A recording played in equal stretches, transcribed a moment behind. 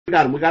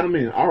We got him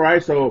in. All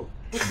right, so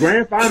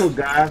grand finals,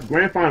 guys.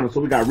 Grand finals.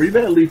 So we got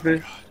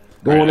RevetLeafing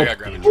going up.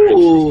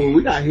 Ooh,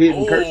 we got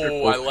hidden cursor.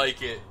 Oh, I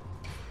like it.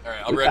 All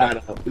right, I'm ready.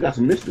 We got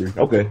some mystery.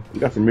 Okay, we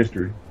got some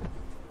mystery.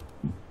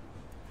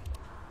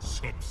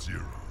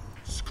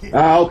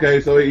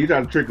 Okay, so he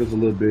tried to trick us a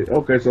little bit.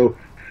 Okay, so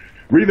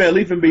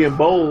RevetLeafing being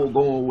bold,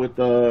 going with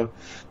Kobu.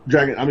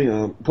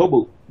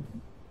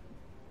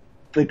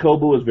 I think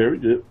Kobu is very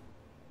good.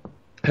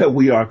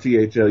 We are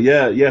THL.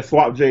 Yeah,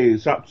 swap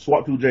J's,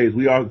 swap 2 J's.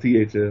 We are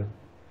THL.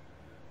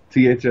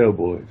 THL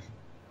boys.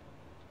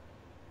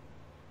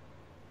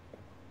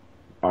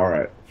 All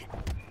right.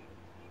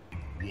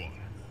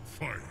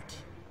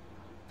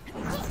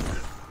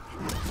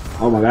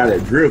 Oh my God,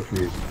 that drill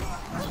kick.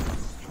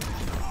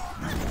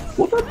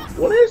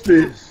 What is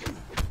this?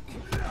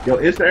 Yo,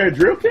 instant air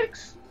drill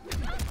kicks?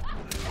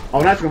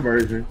 Oh, that's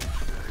conversion.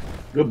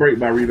 Good break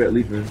by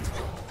RevetLeafing.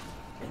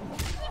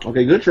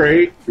 Okay, good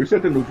trade.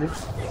 Reset the neutral.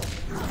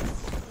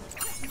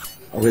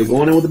 Okay,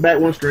 going in with the back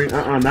one string.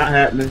 Not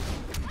happening.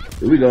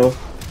 Here we go.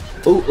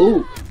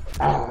 Ooh.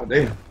 Ah,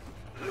 damn.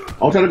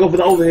 I'm trying to go for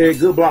the overhead.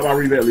 Good block by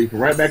RevetLeafing.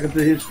 Right back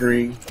into his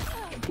string.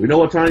 We know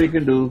what Tanya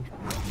can do.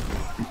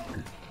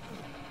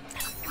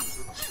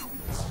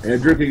 And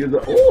drinking is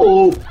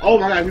oh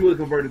my God, if he would have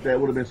converted that,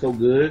 would have been so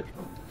good.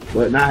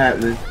 But not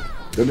happening.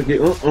 Let me get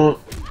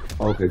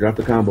Okay, drop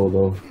the combo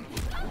though.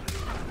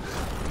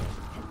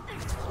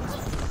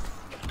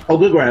 Oh,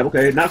 good grab.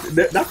 Okay, not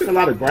seeing a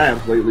lot of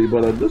grabs lately,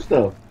 but good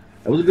stuff.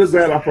 That was a good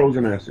grab by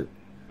Frozen Acid.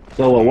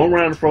 So 1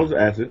 round of Frozen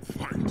Acid.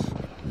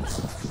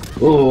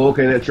 Oh,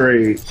 okay, that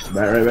trade.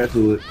 Right back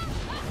to it.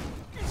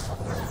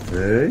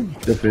 Okay,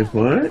 defense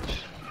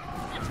punch.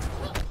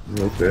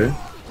 Okay.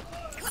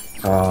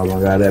 Oh my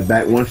God, that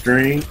back one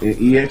string and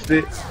EX'd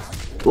it.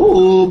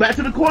 Ooh, back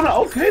to the corner.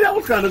 Okay, that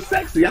was kind of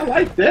sexy. I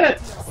like that.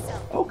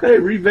 Okay,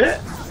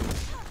 Revet.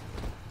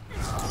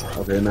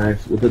 Okay,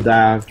 nice. With the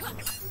dive.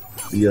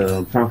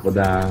 The Tonfa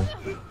dive.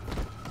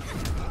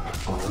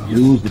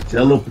 Use the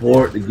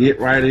teleport to get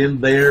right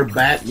in there.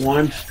 Back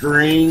one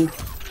string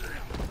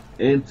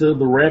into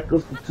the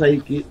Wreckers to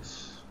take it.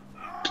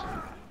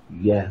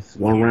 Yes,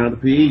 1 round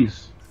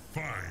apiece.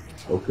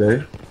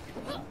 Okay.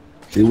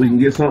 See if we can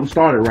get something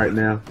started right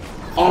now.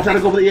 Oh, I'm trying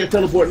to go for the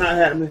teleport, not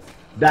happening.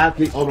 Dive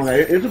kick. Oh my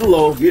God, into the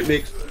low, get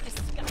mixed.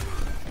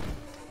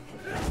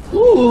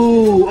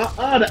 Ooh,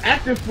 the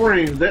active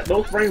frames.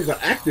 Those frames are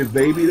active,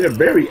 baby. They're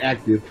very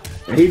active.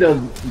 And he does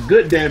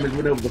good damage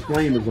whenever the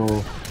flame is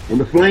on. When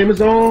the flame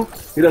is on,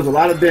 he does a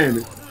lot of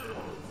damage.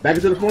 Back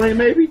into the flame,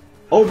 maybe?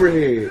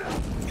 Overhead.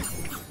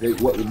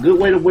 What a good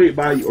way to wait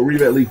by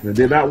RevetLeafing.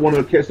 Did not want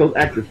to catch those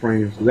active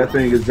frames. So that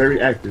thing is very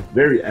active.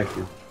 Very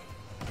active.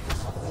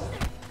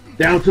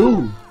 Down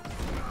 2.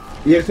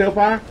 EXL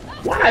fire?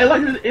 Why?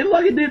 It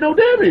like it did no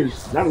damage.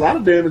 Not a lot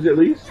of damage at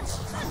least.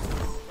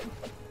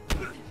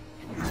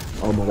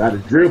 Oh my God,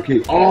 it's drill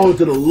kick. Oh,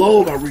 to the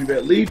low by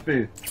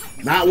RevetLeafing.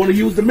 Not want to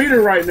use the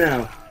meter right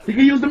now. He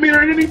can use the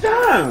meter at any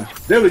time.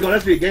 There we go.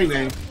 That's it.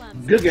 Game.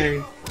 Good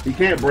game. He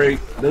can't break.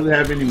 Doesn't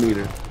have any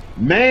meter.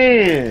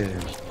 Man.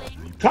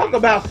 Talk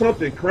about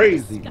something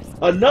crazy.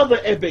 Another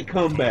epic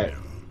comeback.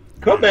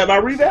 Comeback by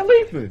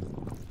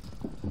RevetLeafing.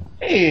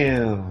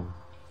 Damn.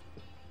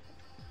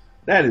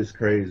 That is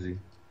crazy.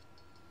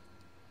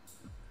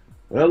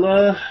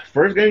 Well,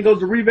 first game goes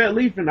to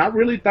RevetLeafing. I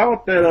really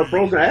thought that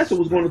Frozen Acid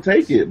was going to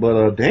take it,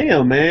 but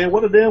damn, man,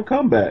 what a damn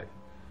comeback.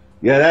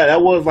 Yeah,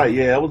 that was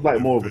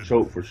like more of a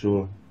choke for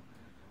sure.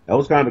 That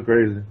was kind of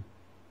crazy.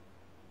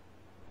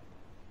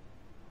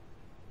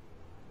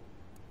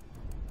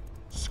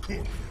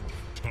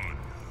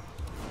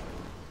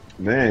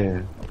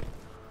 Man.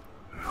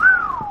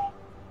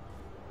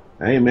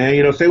 Hey,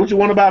 man, say what you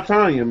want about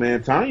Tanya,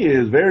 man. Tanya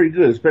is very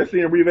good,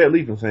 especially in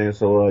RevetLeafing saying.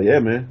 So, yeah,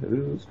 man,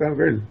 it's kind of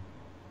crazy.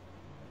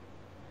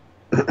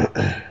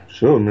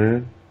 Sure,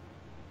 man.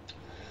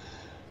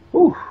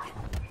 Whew.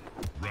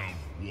 Round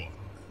 1,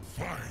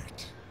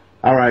 fight.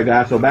 All right,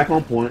 guys, so back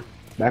on point.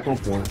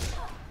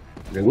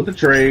 Okay, with the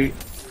trade,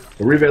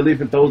 the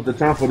RevetLeafing throws the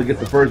Tonfa to get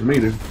the first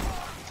meter.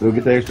 So we'll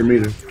get the extra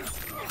meter.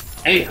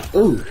 Damn,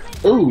 ooh.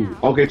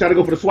 Okay, try to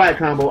go for the swag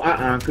combo.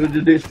 Could have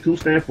just did 2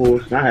 stand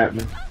forwards. Not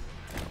happening.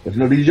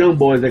 But these young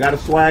boys, they got to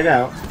swag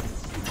out.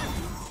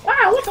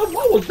 Wow,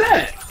 what was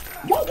that?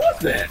 What was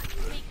that?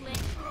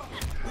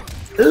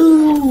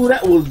 Ooh,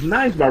 that was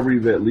nice by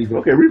RevetLeafing.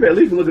 Okay,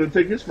 RevetLeafing looking to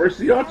take his first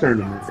CR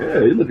tournament.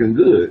 Yeah, he's looking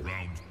good.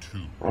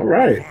 All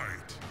right.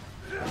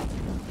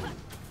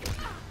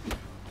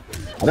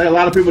 I think a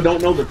lot of people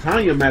don't know the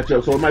Tanya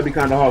matchup, so it might be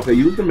kind of hard. Okay,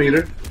 use the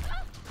meter.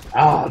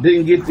 Ah,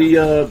 didn't get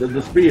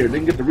the spear,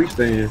 didn't get the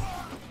restand,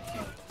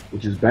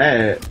 which is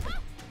bad.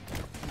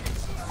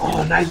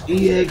 Oh, nice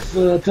EX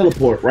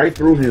teleport right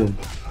through him.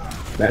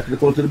 Back to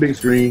the big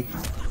screen.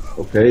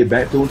 Okay,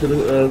 back into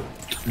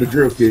the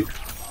drill kick.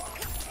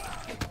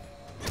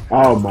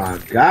 Oh my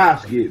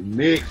gosh, get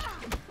mixed.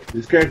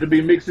 This character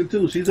be mixing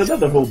too. She's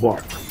another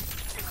Hobart.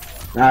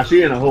 Nah,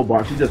 she ain't a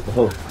Hobart. She's just a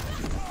hoe.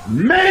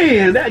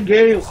 Man, that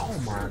game.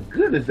 Oh my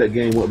goodness, that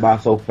game went by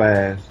so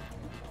fast.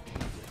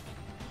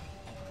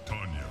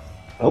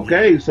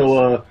 Okay,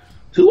 so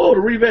 2-0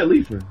 to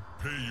RevetLeafing.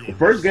 The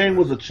first game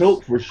was a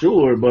choke for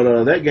sure,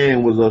 but that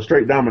game was a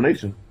straight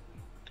domination.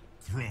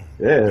 Yeah,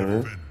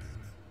 man.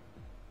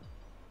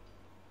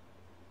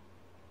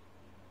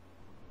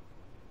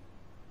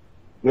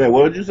 Yeah,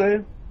 what did you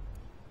say?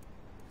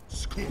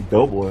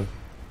 Dope boy.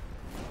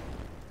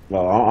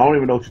 No, I don't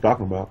even know what you're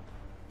talking about.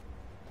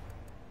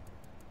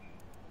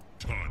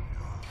 I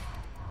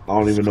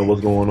don't even know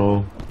what's going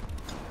on.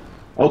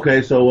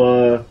 Okay,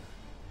 so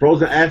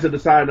Frozen Acid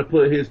decided to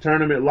put his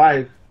tournament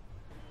life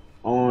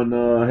on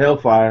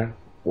Hellfire.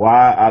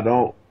 Why?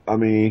 I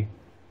mean,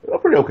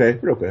 pretty okay.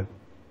 Round 1.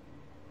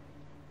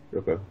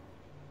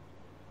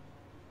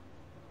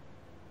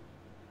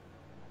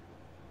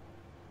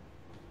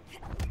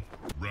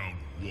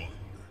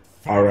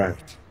 All right.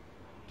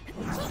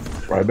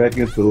 Right back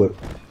into it.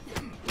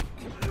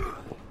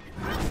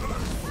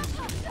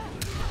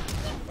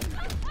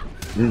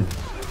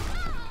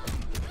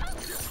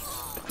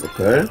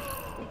 Okay.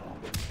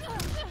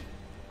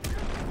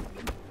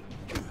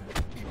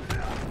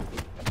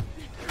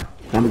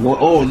 I'm going.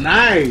 Oh,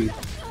 nice.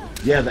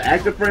 Yeah, the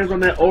active frames on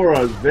that aura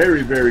is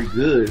very, very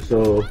good.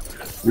 So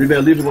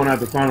RevetLeafing gonna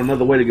have to find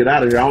another way to get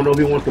out of here. I don't know if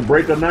he wants to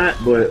break or not,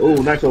 but oh,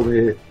 nice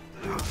overhead.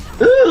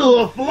 Ooh,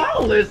 a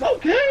flawless.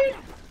 Okay.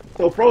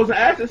 So Frozen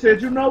Acid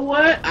said, you know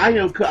what?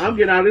 I'm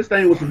getting out of this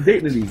thing with some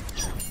dignity.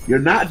 You're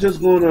not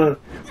just gonna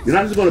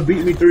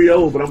beat me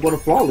 3-0, but I'm gonna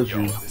flawless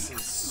you. This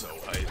is so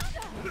hype.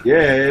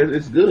 Yeah,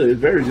 it's good. It's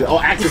very good. Oh,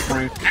 active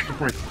frame.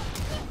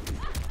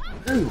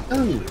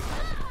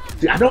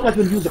 See, I don't like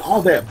him using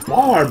all that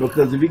bar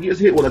because if he gets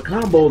hit with a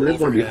combo, then it's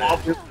gonna be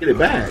hard to get it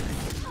back.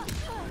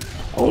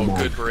 Oh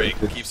my! Good break.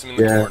 Keeps him in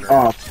the corner.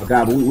 Oh my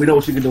God! But we know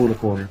what she can do in the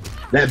corner.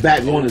 That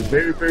back one is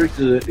very, very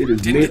good. It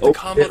is Didn't get the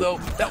combo though.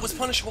 That was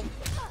punishable.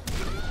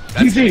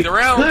 That's GG. the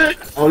round. Good.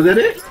 Oh, is that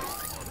it?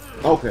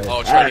 Okay.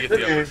 Oh, try to get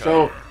the uppercut.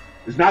 So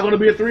it's not going to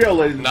be a 3-0,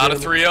 ladies and Not a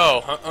gentlemen.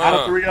 3-0. Not a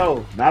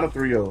 3-0. Not a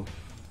 3-0.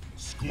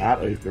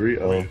 Not a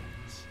 3-0.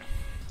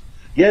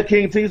 Yeah,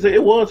 King Teaser,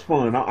 it was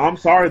fun. I'm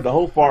sorry the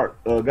whole fart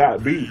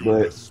got beat,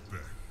 but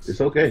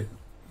it's okay.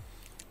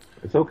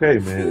 It's okay,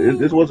 man.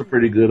 This was a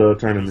pretty good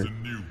tournament.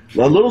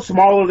 A little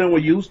smaller than we're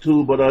used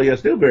to, but yeah,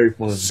 still very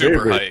fun.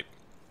 Super very, hype.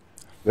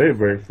 Very,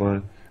 very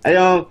fun. Hey,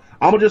 I'm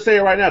gonna just say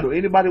it right now. Do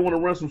anybody want to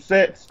run some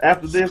sets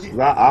after this?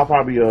 I'll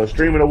probably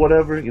stream it or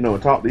whatever, you know,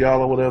 and talk to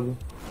y'all or whatever.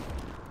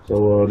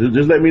 So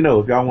just let me know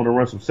if y'all want to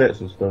run some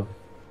sets and stuff.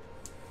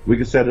 We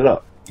can set it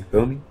up. You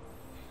feel me?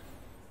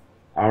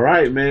 All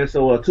right, man.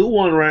 So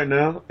 2-1 right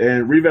now,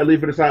 and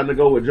RevetLeafing decided to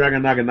go with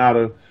Dragon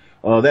Naginata.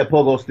 That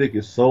pogo stick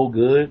is so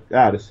good.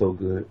 God, it's so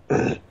good.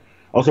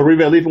 Also,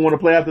 RevetLeafing want to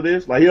play after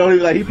this? Like he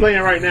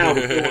playing right now.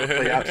 But he wanna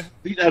play.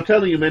 I'm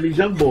telling you, man, these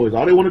young boys,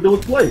 all they want to do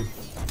is play.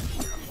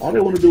 All they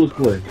want to do is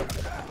play.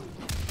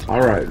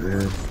 All right,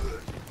 man.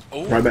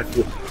 Oh, right back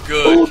to it.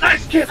 Good. Oh,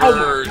 nice catch. Oh,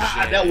 my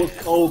God, that was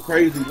so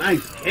crazy.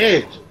 Nice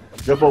catch.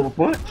 Jump over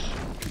punch.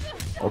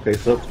 Okay,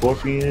 Sub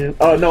Scorpion.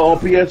 Oh, no, on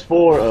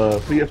PS4.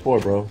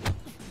 PS4, bro.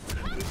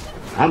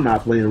 I'm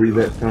not playing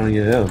Revet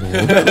Tanya hell,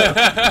 man.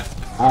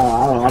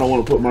 I don't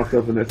want to put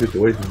myself in that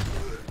situation.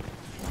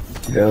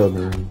 Hell,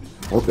 man.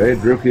 Okay,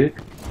 drill kick.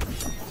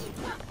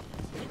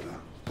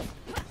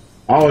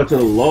 Oh, into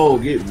the low,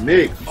 get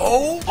mixed.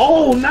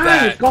 Oh,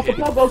 nice. Caught the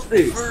pogo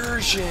stick.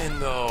 Version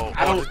though.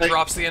 I don't think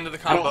drops the end of the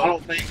combo. I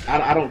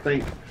don't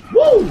think.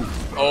 Woo!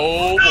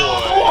 Oh boy.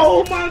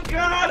 Oh my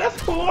God, that's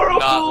horrible.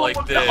 Not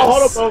like this.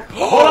 Hold up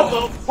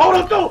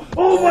though.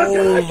 Oh my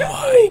God. Oh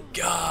my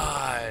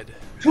God.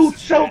 Two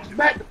chokes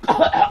back to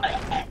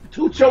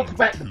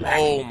back.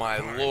 Oh my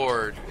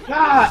Lord.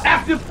 God,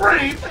 active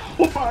frames.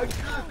 Oh my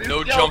God.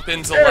 No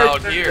jump-ins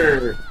allowed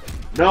here.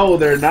 No,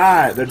 they're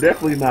not. They're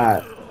definitely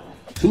not.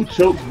 2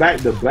 chokes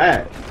back to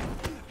back.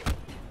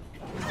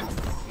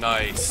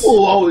 Nice.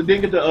 Oh,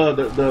 didn't get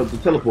the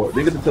teleport.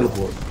 Didn't get the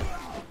teleport.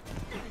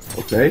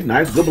 Okay,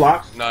 nice. Good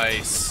blocks.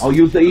 Nice. Oh,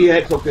 use the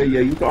EX. Okay, yeah,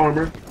 use the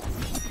armor.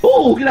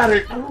 Oh, get out of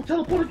here. I don't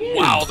teleport again.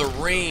 Wow, the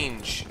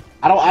range.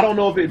 I don't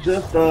know if it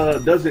just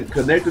doesn't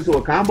connect it to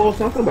a combo or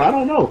something, but I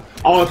don't know.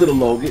 All to the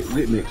low. Get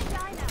mixed.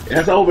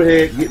 That's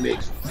overhead. Get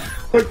mixed.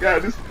 Oh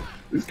God,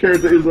 this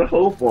character is a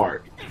whole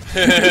fart.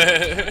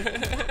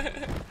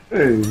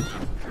 Hey.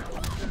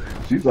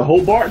 She's a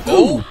whole bar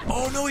too.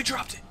 Oh no, he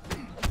dropped it.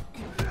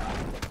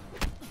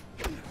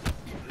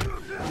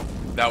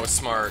 That was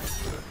smart.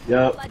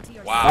 Yep.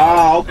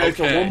 Wow. Okay.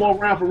 So one more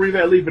round for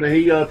RevetLeafing and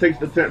he takes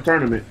the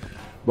tournament.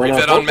 But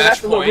Revet on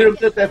match point. Real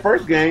good that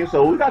first game,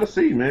 so we gotta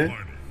see, man.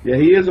 Yeah,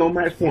 he is on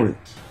match point.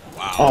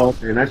 Wow. Oh,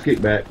 okay, nice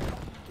kickback.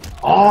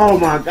 Oh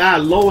my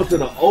God, lower to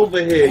the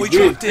overhead. Oh, he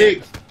dropped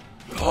it.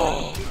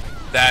 Oh,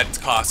 that's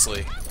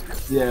costly.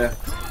 Yeah.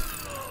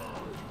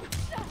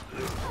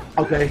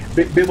 Okay,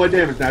 bit more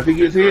damage now. If he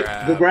gets hit,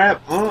 the grab.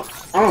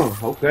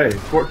 Okay,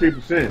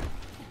 14%.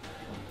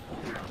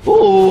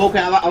 Ooh, okay.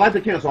 I like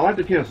the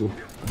cancel.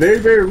 Very,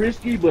 very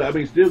risky, but I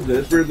mean, still good.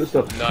 It's very good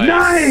stuff.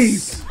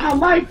 Nice. I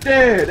like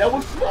that. That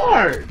was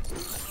smart.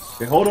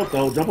 Okay, hold up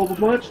though. Jump over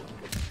punch.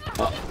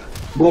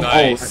 Boom.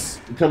 Nice.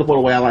 Oh, teleport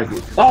away. I like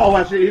it. Oh,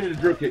 I should hit the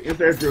drill kick.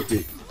 Inside drill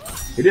kick.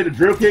 He did a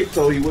drill kick,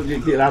 so he wouldn't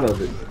get kicked out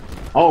of it.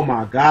 Oh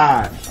my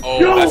God! Oh,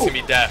 Yo! that's gonna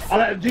be death. Oh,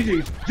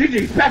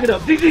 GG's, pack it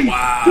up, GG.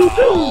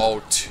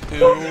 Wow,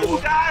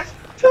 2-2, guys,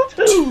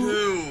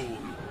 2-2.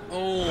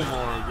 Oh my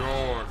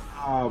God.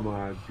 Oh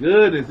my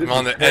goodness! I'm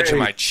on the edge of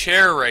my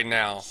chair right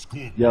now.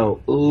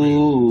 Yo,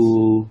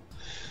 ooh,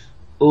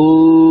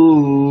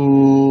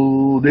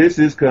 this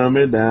is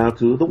coming down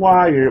to the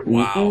wire.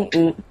 Wow.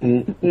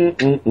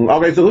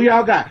 Okay, so who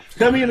y'all got?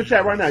 Tell me in the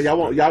chat right now.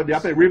 Y'all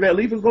think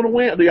RevetLeafing is gonna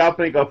win, or do y'all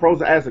think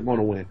Frozen Acid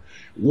gonna win?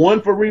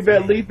 1 for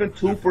RevetLeafing,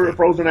 2 for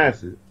Frozen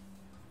Acid.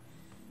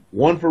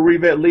 1 for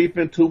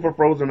RevetLeafing, 2 for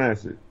Frozen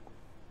Acid.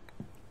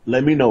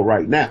 Let me know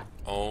right now.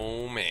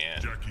 Oh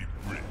man.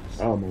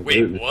 Oh my Wait,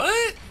 goodness.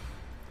 what?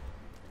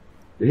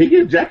 Did he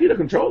give Jackie the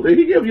control? Did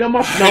he give Young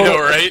Muff? I know,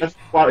 right?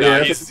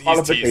 Yeah, he's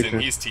teasing.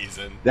 He's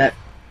teasing. That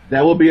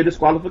will be a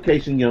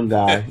disqualification, young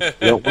guy.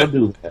 You don't want to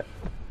do that.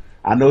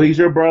 I know he's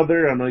your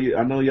brother. I know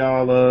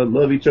y'all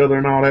love each other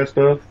and all that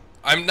stuff.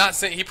 I'm not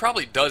saying he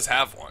probably does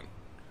have one.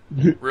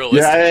 Yeah,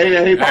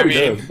 Realistically, he probably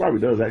does. He probably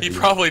does. Actually, he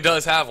probably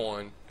does have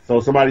one. So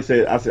somebody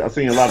said I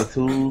seen a lot of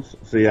twos.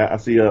 I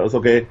see. It's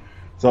okay.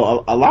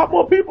 So a lot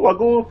more people are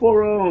going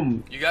for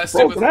You guys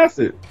stick with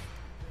Acid.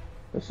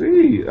 Let's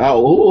see.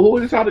 Who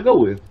we decide to go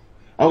with?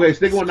 Okay,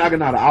 sticking with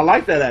Naginata. I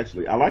like that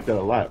actually. I like that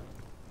a lot.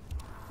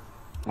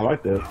 I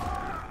like that.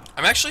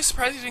 I'm actually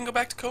surprised he didn't go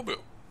back to Kobu.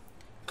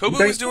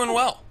 Kobu is doing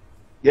well.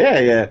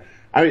 Yeah.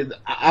 I mean,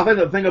 I think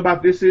the thing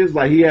about this is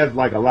like he has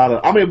like a lot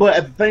of. I mean, but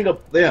the thing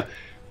up there,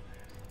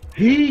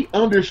 he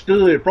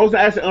understood. Frozen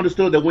Acid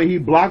understood that when he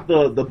blocked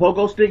the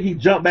pogo stick, he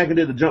jumped back and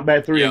did the jump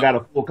back 3 and got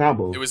a full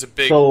combo. It was a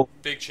big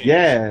change.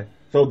 Yeah.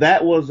 So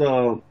that was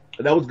good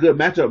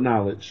matchup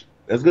knowledge.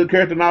 That's good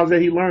character knowledge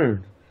that he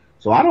learned.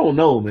 So I don't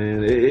know,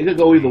 man. It could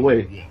go either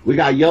way. We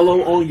got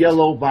yellow on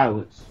yellow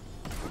violence.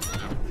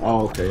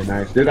 Oh, okay,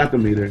 nice. Still got the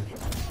meter.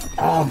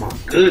 Oh my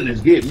goodness,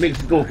 get mixed.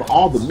 He's going for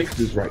all the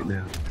mixes right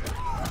now.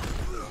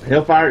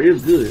 Hellfire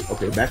is good.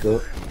 Okay, back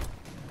up.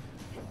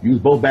 Use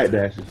both back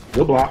dashes.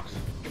 Good blocks.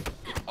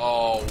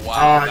 Oh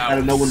wow! I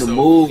gotta know when to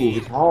move. Deep.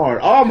 It's hard.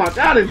 Oh my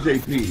God, it's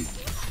JP.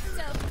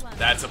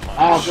 That's a punish.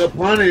 Oh, good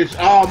punish.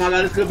 Oh my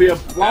God, this could be a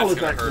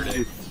flawless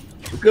actually.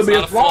 It could be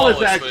a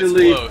flawless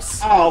actually.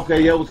 Oh,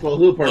 okay, yeah, it was called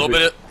hood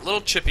perfect.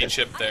 Little chippy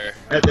chip there.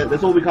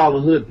 That's what we call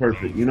a hood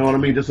perfect. You know what I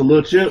mean? Just a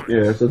little chip.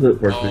 Yeah, it's a hood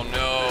perfect. Oh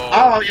no!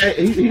 Oh yeah,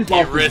 he's lost his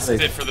way. He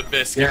risked it for the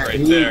biscuit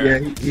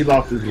there. Yeah, he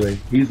lost his way.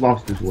 He's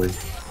lost his way.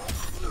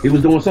 He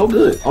was doing so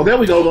good. Oh, there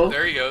we go though.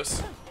 There he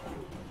goes.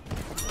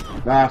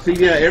 See,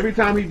 yeah, every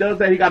time he does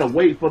that, he gotta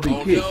wait for the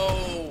kick.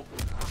 No.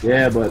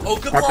 Yeah, but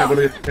good I'm not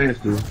gonna get a chance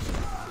to.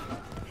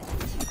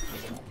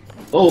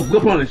 Oh,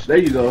 good punish. There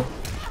you go.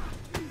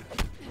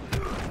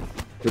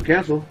 To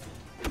cancel.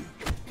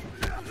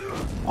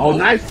 Oh,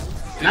 nice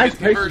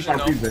patience by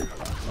Revet.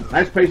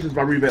 Nice patience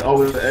by Revet.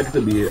 Oh, that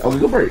could be it. Okay,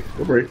 good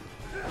break.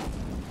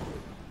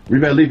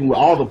 RevetLeafing with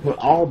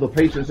all the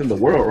patience in the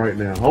world right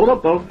now. Hold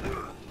up though.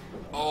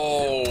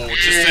 Oh,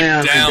 just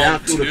down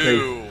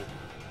two.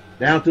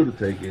 Down to the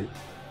take it.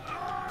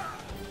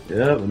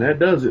 Yep, and that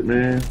does it,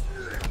 man.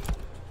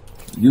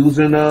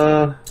 Using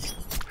well,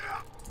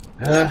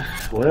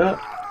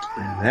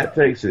 that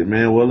takes it,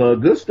 man. Well,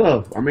 good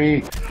stuff. I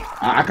mean,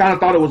 I kind of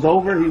thought it was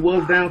over. He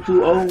was down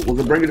 2-0. Was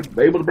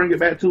able to bring it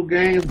back 2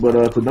 games,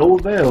 but to no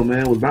avail,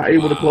 man. Was not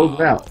able to close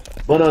it out.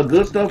 But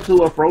good stuff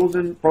to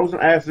Frozen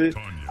Acid.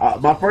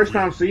 My first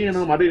time seeing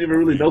him, I didn't even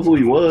really know who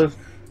he was.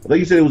 I think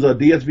he said it was a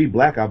DSV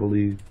Black, I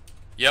believe.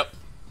 Yep.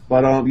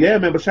 But yeah,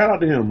 man. But shout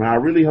out to him, man. I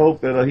really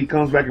hope that he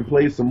comes back and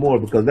plays some more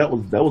because that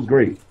was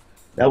great.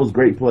 That was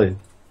great play.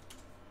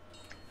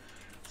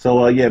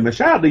 So yeah, man.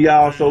 Shout out to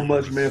y'all so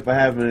much, man, for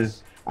having.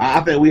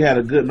 I think we had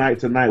a good night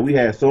tonight. We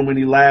had so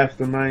many laughs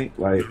tonight.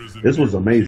 Like this was amazing.